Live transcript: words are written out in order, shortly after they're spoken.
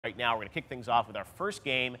Right now, we're going to kick things off with our first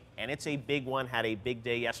game, and it's a big one. Had a big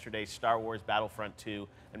day yesterday, Star Wars Battlefront 2.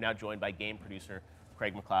 I'm now joined by game producer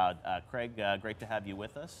Craig McLeod. Craig, great to have you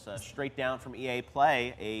with us. Straight down from EA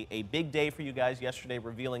Play, a big day for you guys yesterday,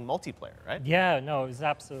 revealing multiplayer, right? Yeah, no, it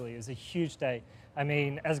was a huge day. I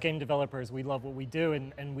mean, as game developers, we love what we do,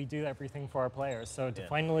 and we do everything for our players. So to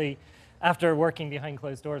finally, after working behind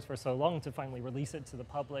closed doors for so long, to finally release it to the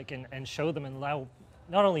public and show them and allow,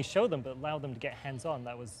 not only show them, but allow them to get hands-on,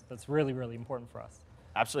 that's really, really important for us.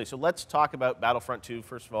 Absolutely. So let's talk about Battlefront 2.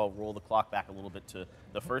 First of all, roll the clock back a little bit to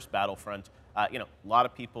the first Battlefront. A lot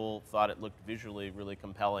of people thought it looked visually really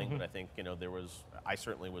compelling, but I think, I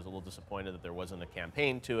certainly was a little disappointed that there wasn't a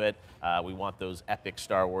campaign to it. We want those epic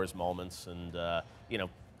Star Wars moments, and,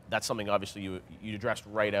 that's something obviously you addressed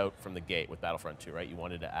right out from the gate with Battlefront 2, right? You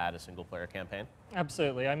wanted to add a single-player campaign?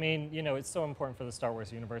 Absolutely. I mean, it's so important for the Star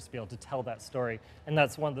Wars universe to be able to tell that story, and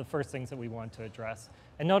that's one of the first things that we want to address.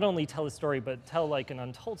 And not only tell a story, but tell like an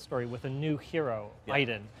untold story with a new hero,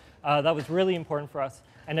 Iden. That was really important for us.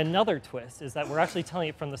 And another twist is that we're actually telling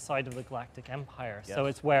it from the side of the Galactic Empire. Yes. So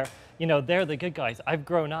it's where, they're the good guys. I've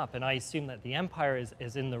grown up, and I assume that the Empire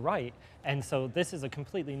is in the right. And so this is a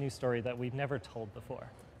completely new story that we've never told before.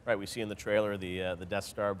 Right, we see in the trailer the Death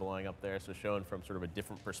Star blowing up there, so showing from sort of a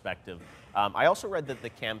different perspective. I also read that the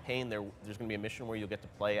campaign, there's going to be a mission where you'll get to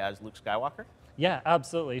play as Luke Skywalker? Yeah,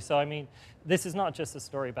 absolutely. So, I mean, this is not just a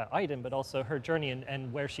story about Iden, but also her journey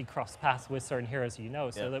and where she crossed paths with certain heroes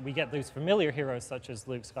so that we get those familiar heroes such as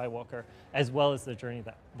Luke Skywalker, as well as the journey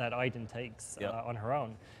that Iden takes on her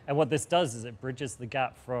own. And what this does is it bridges the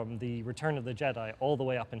gap from the Return of the Jedi all the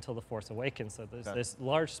way up until The Force Awakens. So there's this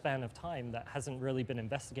large span of time that hasn't really been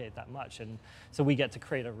investigated that much. And so we get to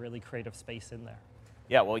create a really creative space in there.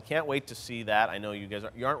 Yeah, well, we can't wait to see that. I know you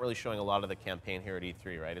aren't really showing a lot of the campaign here at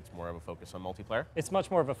E3, right? It's more of a focus on multiplayer? It's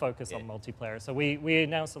much more of a focus on multiplayer. So we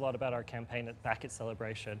announced a lot about our campaign back at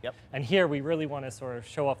Celebration. Yep. And here we really want to sort of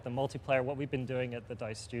show off the multiplayer, what we've been doing at the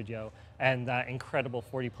DICE studio, and that incredible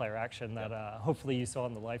 40-player action that hopefully you saw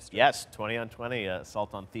on the live stream. Yes, 20 on 20,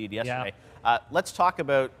 Assault on Theed yesterday. Yeah. Let's talk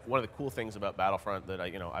about one of the cool things about Battlefront that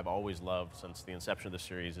I've always loved since the inception of the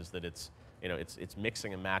series is that it's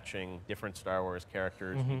mixing and matching different Star Wars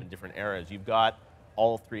characters in different eras. You've got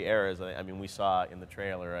all three eras. I mean, we saw in the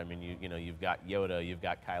trailer. I mean, you've got Yoda, you've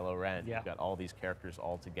got Kylo Ren, you've got all these characters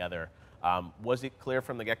all together. Was it clear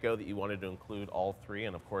from the get-go that you wanted to include all three,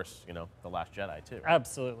 and of course, The Last Jedi too? Right?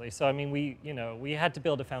 Absolutely. So I mean, we had to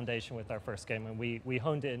build a foundation with our first game, and we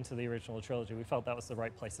honed it into the original trilogy. We felt that was the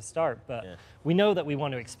right place to start, but we know that we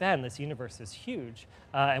want to expand. This universe is huge,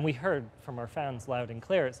 and we heard from our fans loud and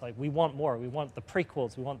clear. It's like we want more. We want the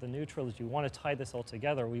prequels. We want the new trilogy. We want to tie this all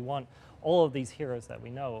together. We want all of these heroes that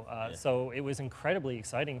we know. So it was incredibly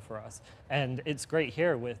exciting for us, and it's great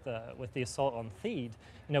here with the Assault on Theed.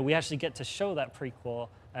 We actually get to show that prequel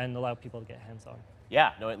and allow people to get hands-on.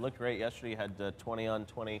 Yeah, no, it looked great yesterday. You had 20 on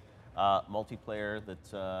 20 multiplayer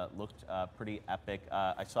that looked pretty epic.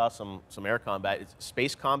 I saw some air combat. It's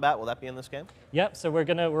space combat. Will that be in this game? Yep. So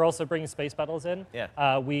we're also bringing space battles in.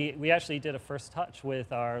 Yeah. We actually did a first touch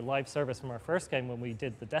with our live service from our first game when we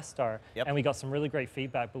did the Death Star, and we got some really great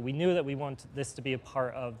feedback. But we knew that we wanted this to be a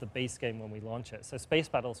part of the base game when we launch it. So space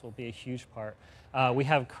battles will be a huge part. We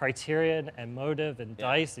have Criterion and Motive and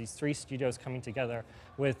DICE, these three studios coming together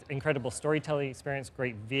with incredible storytelling experience,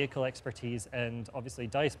 great vehicle expertise, and obviously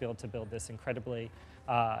DICE be able to build this incredibly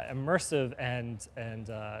immersive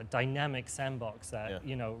and dynamic sandbox that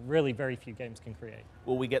really very few games can create.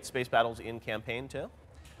 Will we get space battles in campaign too?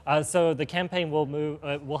 So the campaign will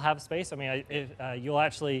will have space. I mean, you'll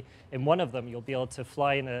actually, in one of them, you'll be able to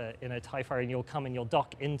fly in a TIE fighter, and you'll come and you'll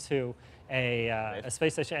dock into a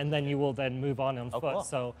space station, and then you will then move on foot. Cool.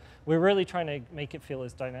 So we're really trying to make it feel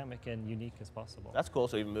as dynamic and unique as possible. That's cool.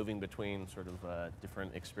 So even moving between sort of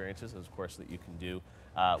different experiences, of course, that you can do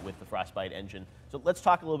with the Frostbite engine. So let's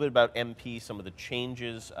talk a little bit about MP, some of the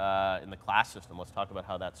changes in the class system. Let's talk about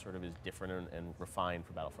how that sort of is different and refined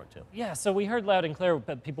for Battlefront 2. Yeah, so we heard loud and clear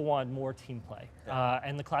that people wanted more team play.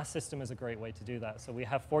 And the class system is a great way to do that. So we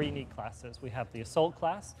have 4 unique classes. We have the Assault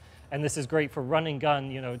class, and this is great for run and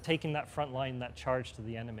gun, taking that front line, that charge to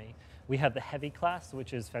the enemy. We have the Heavy class,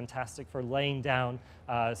 which is fantastic for laying down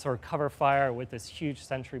sort of cover fire with this huge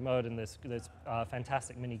sentry mode and this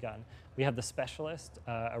fantastic minigun. We have the Specialist,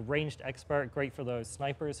 a ranged expert, great for those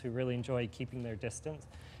snipers who really enjoy keeping their distance.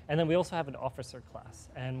 And then we also have an Officer class.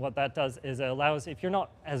 And what that does is it allows, if you're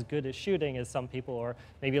not as good at shooting as some people, or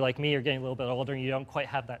maybe like me, you're getting a little bit older and you don't quite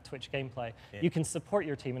have that Twitch gameplay, you can support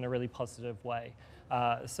your team in a really positive way.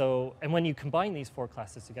 And when you combine these 4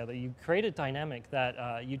 classes together, you create a dynamic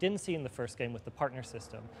that you didn't see in the first game with the partner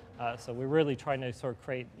system. So we're really trying to sort of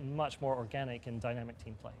create much more organic and dynamic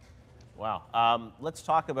team play. Wow. Let's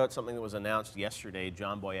talk about something that was announced yesterday.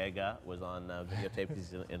 John Boyega was on videotape.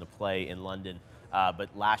 He's in a play in London.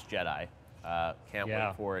 But Last Jedi, can't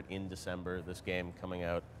wait for it in December. This game coming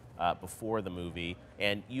out before the movie.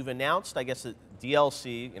 And you've announced, I guess, a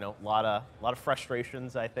DLC. A lot of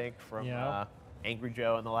frustrations, I think, from Angry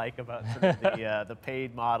Joe and the like about sort of the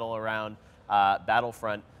paid model around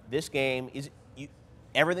Battlefront. This game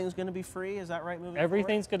everything's going to be free. Is that right?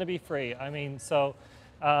 Everything's going to be free. I mean, so.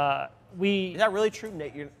 Is that really true,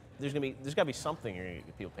 Nate? There's got to be something you're going to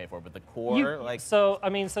get people pay for, but the core, So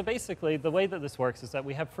basically, the way that this works is that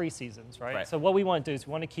we have free seasons, right? So what we want to do is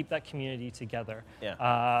we want to keep that community together.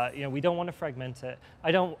 Yeah. We don't want to fragment it.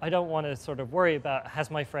 I don't want to sort of worry about,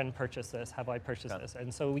 has my friend purchased this? Have I purchased this?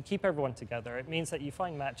 And so we keep everyone together. It means that you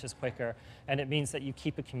find matches quicker, and it means that you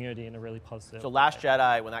keep a community in a really positive. So Last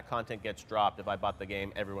Jedi, when that content gets dropped, if I bought the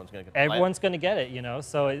game, everyone's going to get. Everyone's going to get it,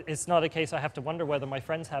 So it's not a case I have to wonder whether my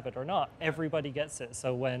friends have it or not. Everybody gets it.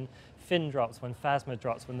 So when Finn drops, when Phasma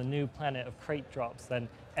drops, when the new planet of Crate drops, then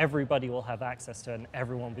everybody will have access to it and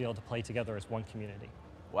everyone will be able to play together as one community.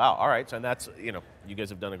 Wow, all right, so and that's, you guys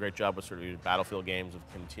have done a great job with sort of your Battlefield games of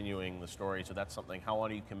continuing the story, so that's something. How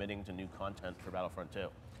long are you committing to new content for Battlefront 2?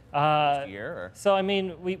 Next year? Or? So,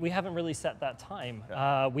 we haven't really set that time.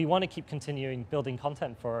 We want to keep continuing building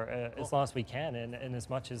content for as long as we can and as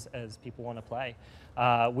much as people want to play.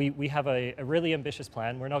 We have a really ambitious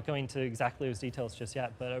plan. We're not going to exactly those details just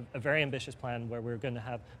yet, but a very ambitious plan where we're going to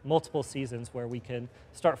have multiple seasons where we can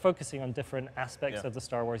start focusing on different aspects of the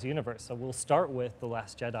Star Wars universe. So we'll start with The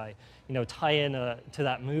Last Jedi, tie in to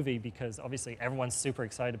that movie because obviously everyone's super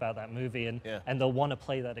excited about that movie and they'll want to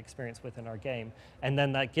play that experience within our game. And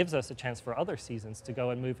then that gives us a chance for other seasons to go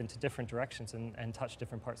and move into different directions and touch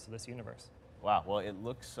different parts of this universe. Wow, well, it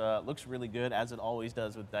looks really good, as it always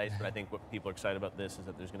does with DICE, but I think what people are excited about this is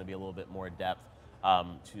that there's going to be a little bit more depth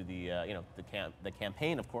to the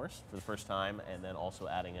campaign, of course, for the first time, and then also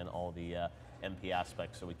adding in all the MP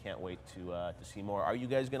aspects, so we can't wait to see more. Are you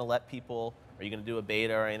guys going to let people, are you going to do a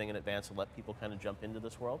beta or anything in advance to let people kind of jump into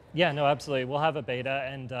this world? Yeah, no, absolutely. We'll have a beta,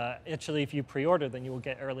 and actually, if you pre-order, then you will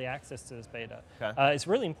get early access to this beta. Okay. It's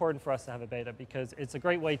really important for us to have a beta because it's a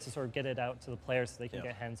great way to sort of get it out to the players so they can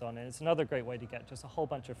get hands-on, and it's another great way to get just a whole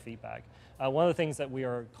bunch of feedback. One of the things that we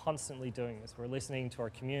are constantly doing is we're listening to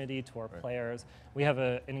our community, to our players. We have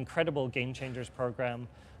an incredible Game Changers program,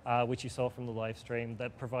 which you saw from the live stream,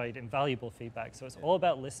 that provide invaluable feedback. So it's all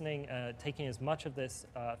about listening, taking as much of this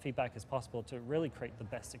feedback as possible to really create the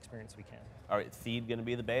best experience we can. All right, Theed going to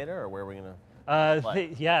be the beta, or where are we going to?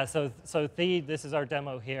 So Theed, this is our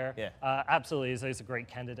demo here. Yeah. Absolutely, is a great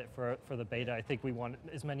candidate for the beta. I think we want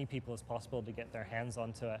as many people as possible to get their hands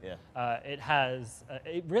onto it. Yeah.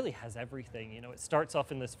 It really has everything. It starts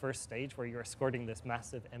off in this first stage where you're escorting this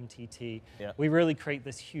massive MTT. Yeah. We really create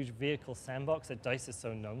this huge vehicle sandbox that DICE is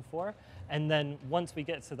so known for. And then once we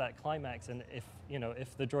get to that climax, and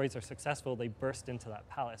if the droids are successful, they burst into that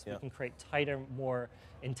palace. We can create tighter, more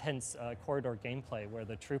intense corridor gameplay where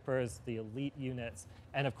the troopers, the elite units,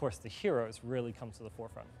 and of course the heroes really come to the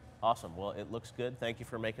forefront. Awesome. Well, it looks good. Thank you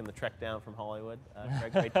for making the trek down from Hollywood.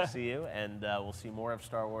 Craig, great to see you, and we'll see more of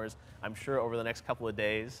Star Wars, I'm sure, over the next couple of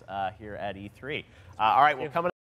days here at E3. All right, well, coming